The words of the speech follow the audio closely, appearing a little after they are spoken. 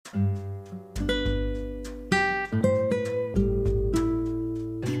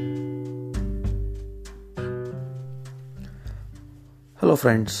Hello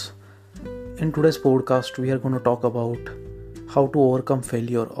friends, in today's podcast we are going to talk about how to overcome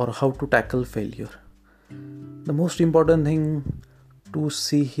failure or how to tackle failure. The most important thing to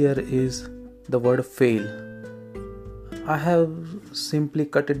see here is the word fail. I have simply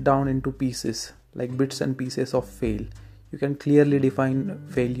cut it down into pieces, like bits and pieces of fail. You can clearly define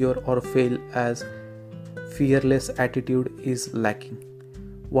failure or fail as fearless attitude is lacking.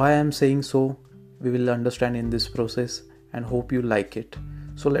 Why I am saying so, we will understand in this process and hope you like it.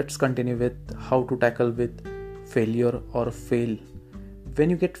 So let's continue with how to tackle with failure or fail. When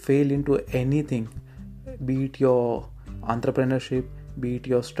you get fail into anything, be it your entrepreneurship, be it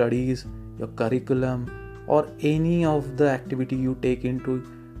your studies, your curriculum, or any of the activity you take into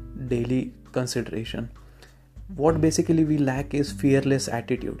daily consideration, what basically we lack is fearless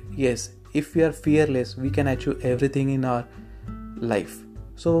attitude. Yes, if we are fearless, we can achieve everything in our life.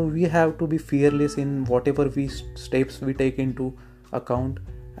 So we have to be fearless in whatever steps we take into account.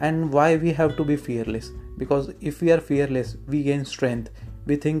 And why we have to be fearless? Because if we are fearless, we gain strength,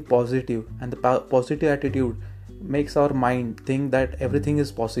 we think positive, and the positive attitude makes our mind think that everything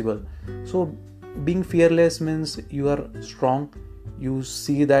is possible. So being fearless means you are strong, you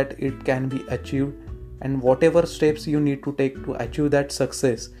see that it can be achieved, and whatever steps you need to take to achieve that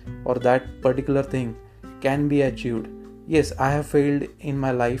success or that particular thing can be achieved. Yes, I have failed in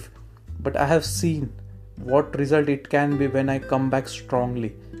my life, but I have seen what result it can be when I come back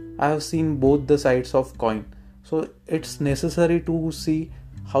strongly. I have seen both the sides of coin. So it's necessary to see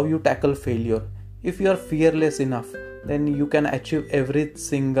how you tackle failure. If you are fearless enough, then you can achieve every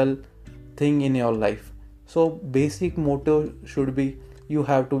single thing in your life. So basic motto should be you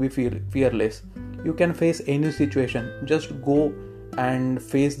have to be fearless. You can face any situation. Just go and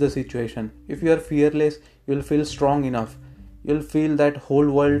face the situation. If you are fearless, you will feel strong enough. You'll feel that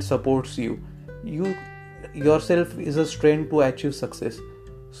whole world supports you. You yourself is a strength to achieve success.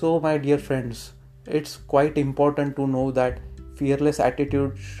 So my dear friends, it's quite important to know that fearless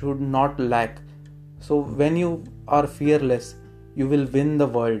attitude should not lack. So when you are fearless, you will win the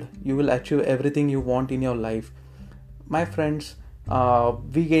world. You will achieve everything you want in your life. My friends,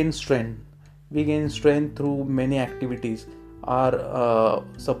 we gain strength. We gain strength through many activities. Our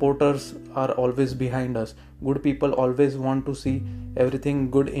supporters are always behind us. Good people always want to see everything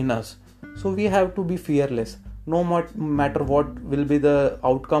good in us. So we have to be fearless. No matter what will be the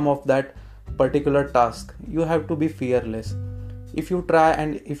outcome of that particular task, you have to be fearless. If you try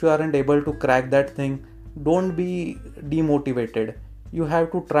and if you aren't able to crack that thing, don't be demotivated. You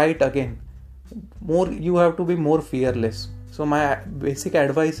have to try it again. You have to be more fearless. So my basic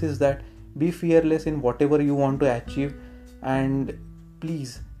advice is that be fearless in whatever you want to achieve, and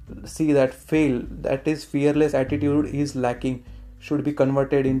please see that fail, that is fearless attitude is lacking, should be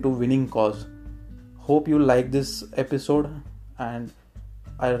converted into winning cause. Hope you like this episode, and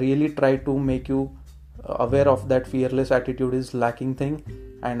I really try to make you aware of that fearless attitude is lacking thing,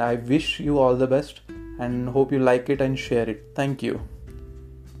 and I wish you all the best and hope you like it and share it. Thank you.